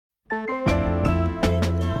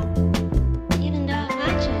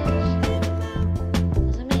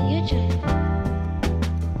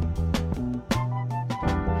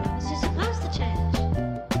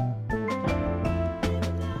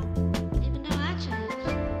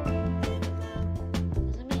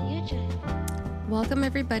Welcome,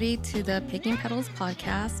 everybody, to the Picking Petals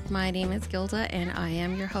podcast. My name is Gilda, and I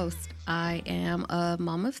am your host. I am a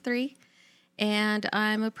mom of three, and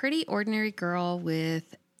I'm a pretty ordinary girl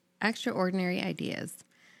with extraordinary ideas.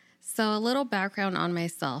 So a little background on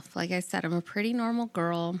myself. Like I said, I'm a pretty normal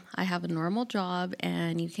girl. I have a normal job,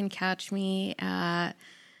 and you can catch me at,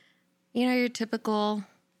 your typical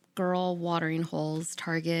girl watering holes,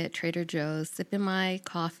 Target, Trader Joe's, sipping my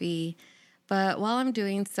coffee. But while I'm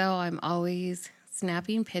doing so, I'm always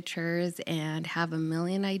snapping pictures and have a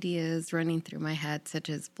million ideas running through my head,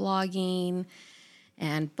 such as vlogging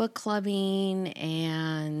and book clubbing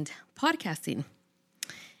and podcasting.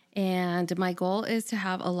 And my goal is to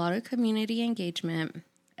have a lot of community engagement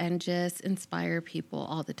and just inspire people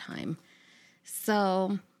all the time.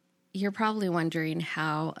 So you're probably wondering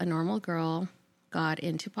how a normal girl got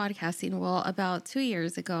into podcasting. Well, about 2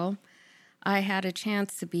 years ago, I had a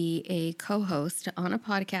chance to be a co-host on a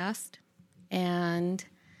podcast, and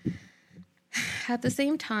at the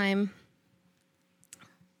same time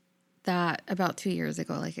that about 2 years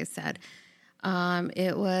ago, like I said,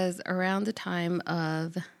 it was around the time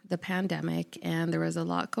of the pandemic, and there was a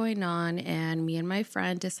lot going on, and me and my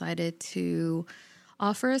friend decided to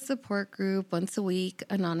offer a support group once a week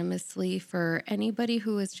anonymously for anybody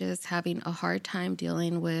who was just having a hard time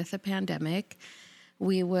dealing with a pandemic.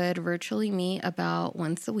 We would virtually meet about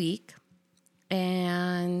once a week,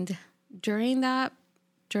 and during that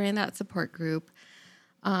support group,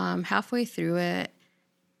 halfway through it,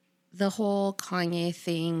 the whole Kanye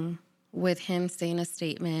thing with him saying a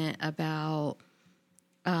statement about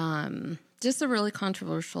just a really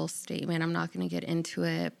controversial statement. I'm not going to get into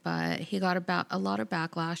it, but he got about a lot of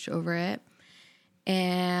backlash over it.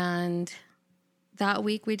 And that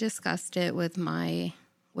week we discussed it with my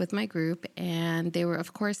group, and they were,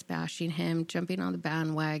 of course, bashing him, jumping on the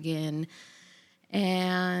bandwagon.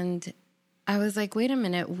 And I was like, wait a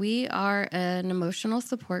minute, we are an emotional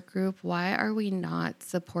support group. Why are we not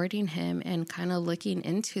supporting him and kind of looking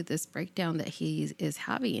into this breakdown that he is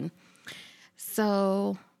having?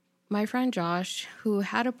 So my friend Josh, who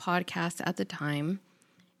had a podcast at the time,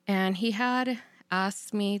 and he had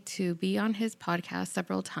asked me to be on his podcast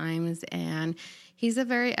several times, and he's a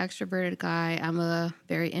very extroverted guy. I'm a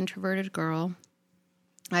very introverted girl.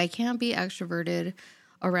 I can't be extroverted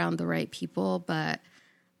around the right people, but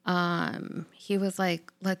he was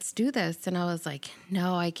like, let's do this. And I was like,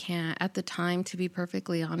 no, I can't. At the time, to be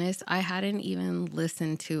perfectly honest, I hadn't even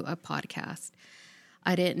listened to a podcast.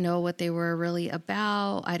 I didn't know what they were really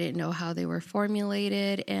about. I didn't know how they were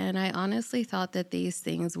formulated. And I honestly thought that these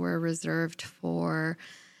things were reserved for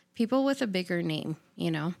people with a bigger name,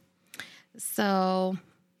 So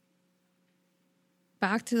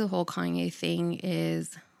back to the whole Kanye thing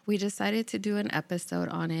is we decided to do an episode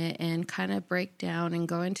on it and kind of break down and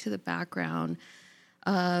go into the background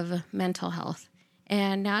of mental health.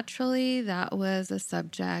 And naturally, that was a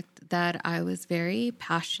subject that I was very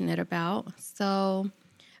passionate about. So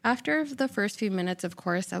after the first few minutes, of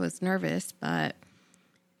course, I was nervous, but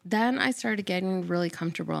then I started getting really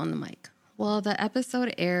comfortable on the mic. Well, the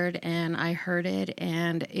episode aired and I heard it,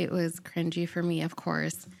 and it was cringy for me, of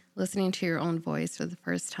course. Listening to your own voice for the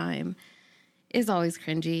first time is always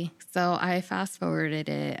cringy. So I fast forwarded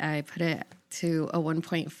it. I put it to a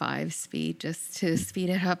 1.5 speed just to speed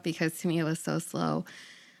it up because to me it was so slow.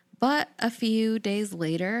 But a few days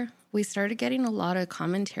later, we started getting a lot of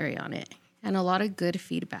commentary on it and a lot of good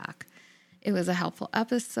feedback. It was a helpful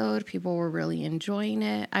episode. People were really enjoying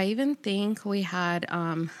it. I even think we had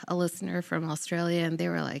a listener from Australia, and they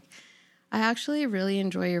were like, I actually really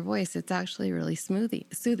enjoy your voice. It's actually really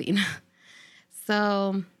soothing.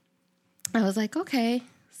 So I was like, okay.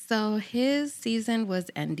 So his season was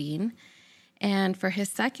ending. And for his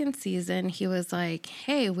second season, he was like,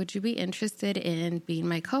 hey, would you be interested in being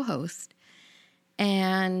my co-host?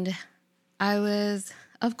 And I was,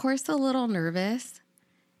 of course, a little nervous.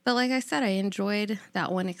 But like I said, I enjoyed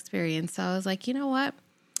that one experience. So I was like, you know what?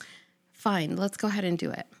 Fine, let's go ahead and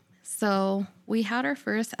do it. So we had our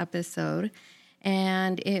first episode,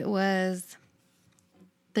 and it was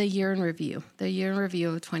the year in review of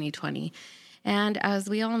 2020. And as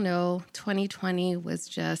we all know, 2020 was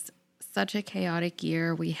just such a chaotic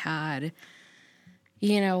year. We had,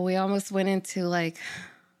 we almost went into like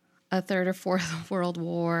a third or fourth world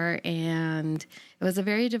war, and it was a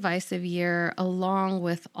very divisive year, along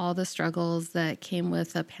with all the struggles that came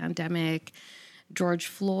with the pandemic, George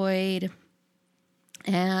Floyd,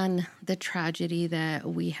 and the tragedy that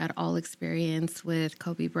we had all experienced with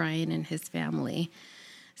Kobe Bryant and his family.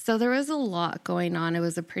 So there was a lot going on. It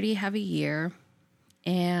was a pretty heavy year,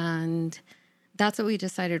 and that's what we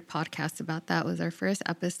decided podcast about. That was our first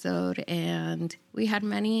episode, and we had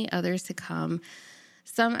many others to come.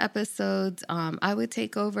 Some episodes I would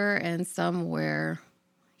take over, and some where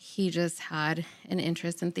he just had an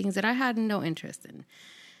interest in things that I had no interest in.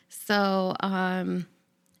 So,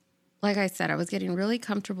 like I said, I was getting really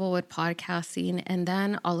comfortable with podcasting, and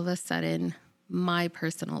then all of a sudden, my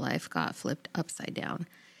personal life got flipped upside down.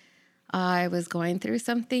 I was going through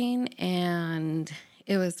something, and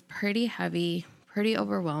it was pretty heavy, pretty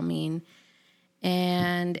overwhelming,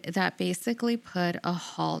 and that basically put a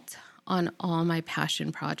halt on all my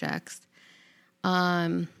passion projects.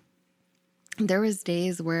 There was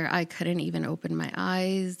days where I couldn't even open my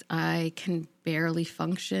eyes. I can barely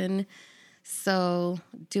function. So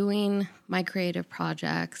doing my creative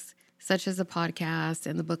projects, such as a podcast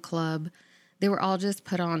and the book club, they were all just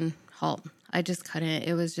put on halt. I just couldn't.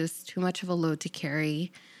 It was just too much of a load to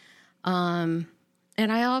carry.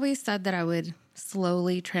 And I always said that I would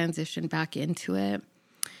slowly transition back into it.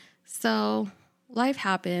 So life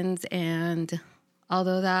happens, and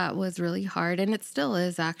although that was really hard, and it still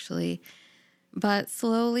is actually, but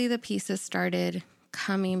slowly the pieces started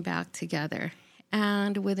coming back together.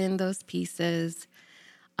 And within those pieces,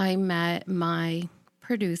 I met my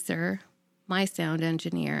producer, my sound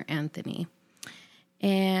engineer, Anthony.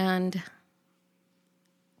 And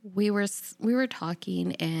we were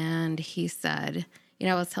talking, and he said,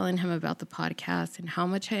 I was telling him about the podcast and how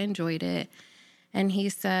much I enjoyed it. And he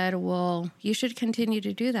said, well, you should continue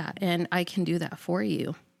to do that, and I can do that for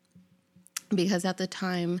you. Because at the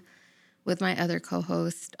time, with my other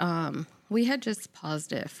co-host, we had just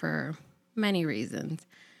paused it for many reasons.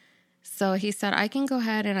 So he said, I can go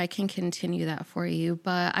ahead and I can continue that for you.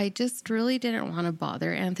 But I just really didn't want to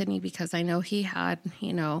bother Anthony, because I know he had,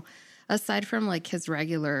 aside from like his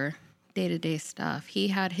regular day-to-day stuff, he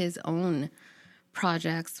had his own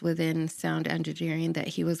projects within sound engineering that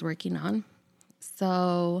he was working on.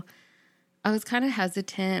 So I was kind of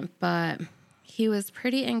hesitant, but he was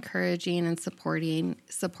pretty encouraging and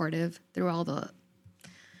supportive throughout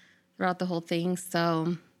the whole thing.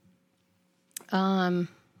 So,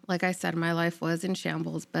 like I said, my life was in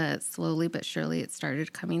shambles, but slowly but surely it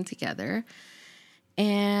started coming together.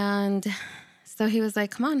 And so he was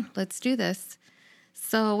like, come on, let's do this.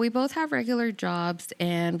 So we both have regular jobs,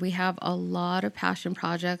 and we have a lot of passion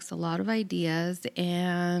projects, a lot of ideas,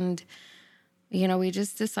 and, we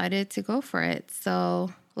just decided to go for it.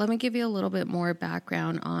 So let me give you a little bit more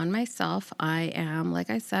background on myself. I am, like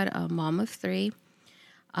I said, a mom of 3.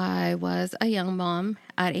 I was a young mom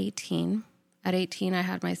at 18. At 18, I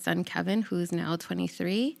had my son, Kevin, who's now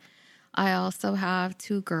 23. I also have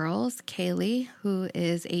 2 girls, Kaylee, who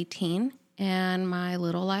is 18, and my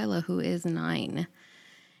little Lila, who is 9.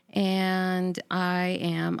 And I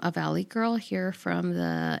am a Valley girl here from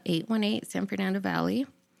the 818 San Fernando Valley.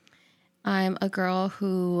 I'm a girl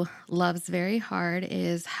who loves very hard,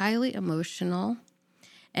 is highly emotional,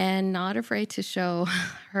 and not afraid to show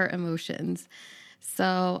her emotions.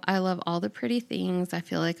 So I love all the pretty things. I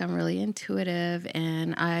feel like I'm really intuitive,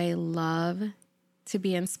 and I love to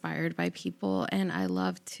be inspired by people, and I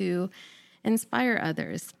love to inspire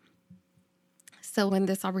others. So when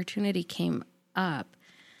this opportunity came up,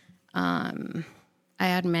 I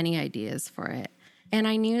had many ideas for it. And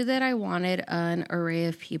I knew that I wanted an array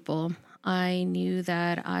of people. I knew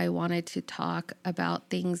that I wanted to talk about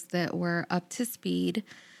things that were up to speed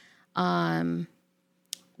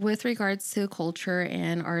with regards to culture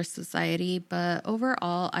and our society. But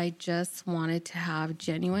overall, I just wanted to have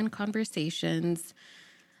genuine conversations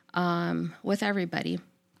with everybody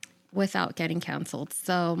without getting canceled.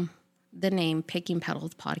 So the name Picking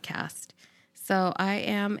Petals Podcast. So I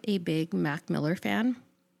am a big Mac Miller fan.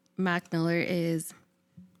 Mac Miller is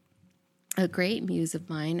a great muse of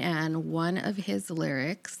mine, and one of his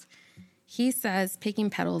lyrics, he says, picking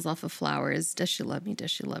petals off of flowers, does she love me, does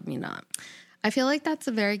she love me not? I feel like that's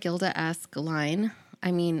a very Gilda-esque line.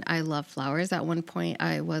 I mean, I love flowers. At one point,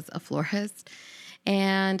 I was a florist,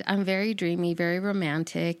 and I'm very dreamy, very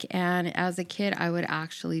romantic, and as a kid, I would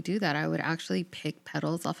actually do that. I would actually pick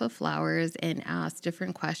petals off of flowers and ask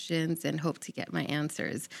different questions and hope to get my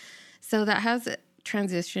answers. So that has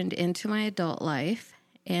transitioned into my adult life.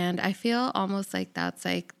 And I feel almost like that's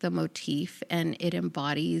like the motif, and it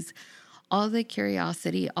embodies all the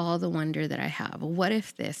curiosity, all the wonder that I have. What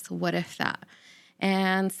if this? What if that?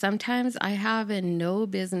 And sometimes I have no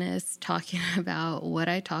business talking about what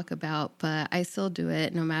I talk about, but I still do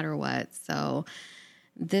it no matter what. So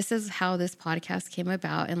this is how this podcast came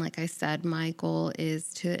about. And like I said, my goal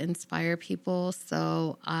is to inspire people.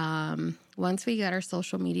 So once we get our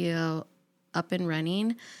social media up and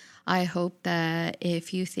running, I hope that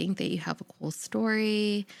if you think that you have a cool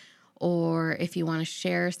story or if you want to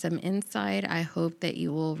share some insight, I hope that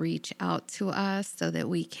you will reach out to us so that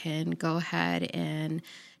we can go ahead and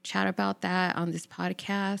chat about that on this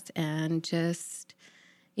podcast and just,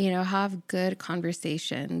 have good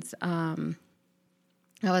conversations. I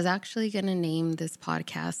was actually going to name this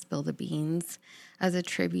podcast Spill the Beans as a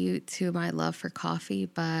tribute to my love for coffee,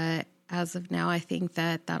 but as of now, I think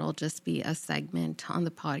that that'll just be a segment on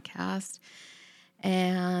the podcast.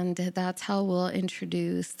 And that's how we'll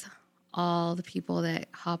introduce all the people that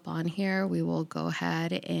hop on here. We will go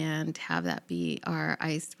ahead and have that be our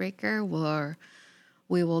icebreaker, where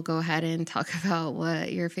we will go ahead and talk about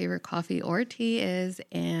what your favorite coffee or tea is,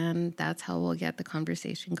 and that's how we'll get the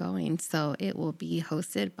conversation going. So it will be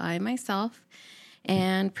hosted by myself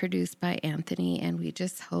and produced by Anthony, and we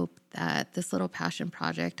just hope that this little passion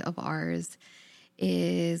project of ours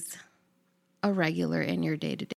is a regular in your day-to-day.